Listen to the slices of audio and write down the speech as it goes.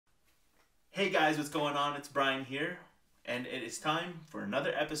Hey guys, what's going on? It's Brian here, and it is time for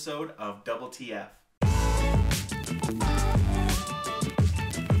another episode of DoubleTF.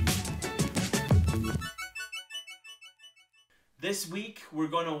 This week we're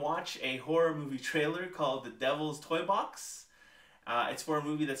going to watch a horror movie trailer called The Devil's Toy Box. It's for a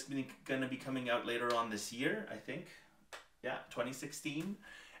movie that's going to be coming out later on this year, I think. Yeah, 2016.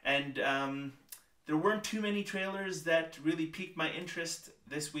 And there weren't too many trailers that really piqued my interest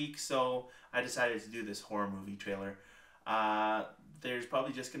this week, so I decided to do this horror movie trailer. There's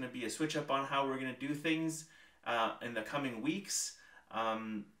probably just going to be a switch up on how we're going to do things in the coming weeks.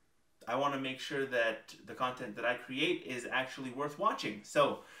 I want to make sure that the content that I create is actually worth watching.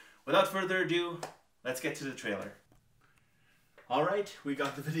 So, without further ado, let's get to the trailer. Alright, we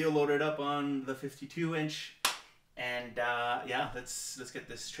got the video loaded up on the 52-inch. And yeah, let's get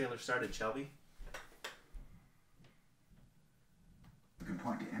this trailer started, shall we? You can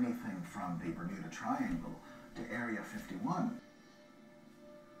point to anything from the Bermuda Triangle to Area 51.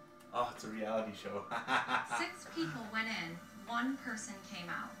 Oh, it's a reality show. 6 people went in, 1 person came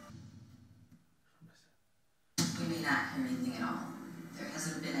out. We may not have anything at all. There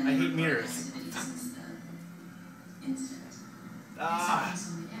hasn't been any I hate mirrors. activity since the incident. Ah!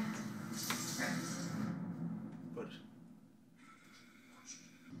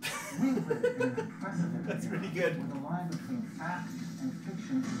 We live in an unprecedented That's era pretty good. where the line between fact and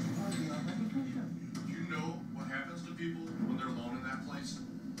fiction is blurred beyond recognition. Do you know what happens to people when they're alone in that place?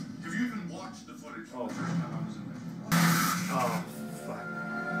 Have you even watched the footage from the first time I was in there? Oh, fuck.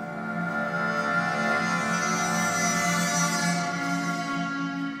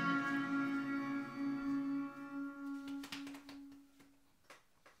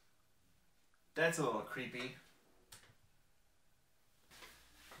 That's a little creepy.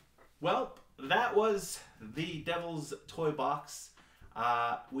 Well, that was The Devil's Toy Box.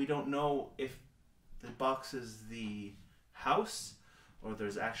 We don't know if the box is the house or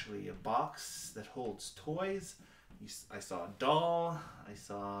there's actually a box that holds toys. I saw a doll, I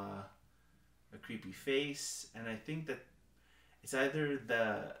saw a creepy face, and I think that it's either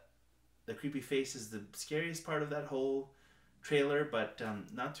the creepy face is the scariest part of that whole trailer, but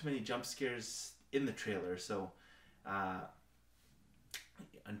not too many jump scares in the trailer, so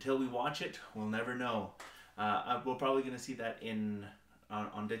until we watch it, we'll never know. We're probably going to see that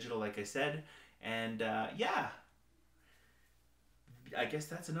on digital, like I said, and yeah, I guess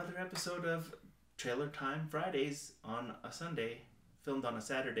that's another episode of Trailer Time Fridays on a Sunday, filmed on a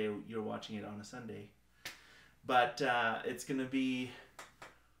Saturday. You're watching it on a Sunday, but it's going to be,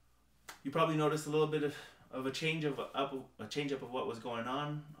 you probably noticed a little bit of a change up of what was going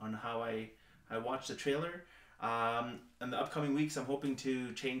on how I watched the trailer. In the upcoming weeks, I'm hoping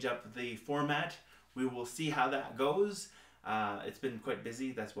to change up the format. We will see how that goes. It's been quite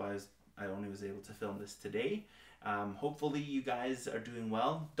busy. That's why I only was able to film this today. Hopefully you guys are doing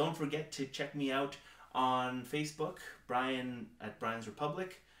well. Don't forget to check me out on Facebook, Brian at Brian's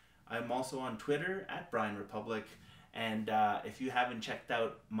Republic. I'm also on Twitter at Brian Republic. And if you haven't checked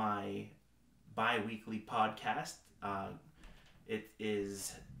out my bi-weekly podcast, it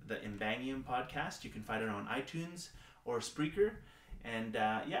is the Imbangium podcast. You can find it on iTunes or Spreaker, and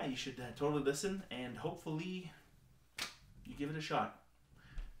yeah, you should totally listen, and hopefully you give it a shot.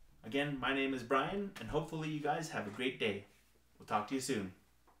 Again, my name is Brian, and hopefully you guys have a great day. We'll talk to you soon.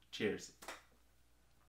 Cheers.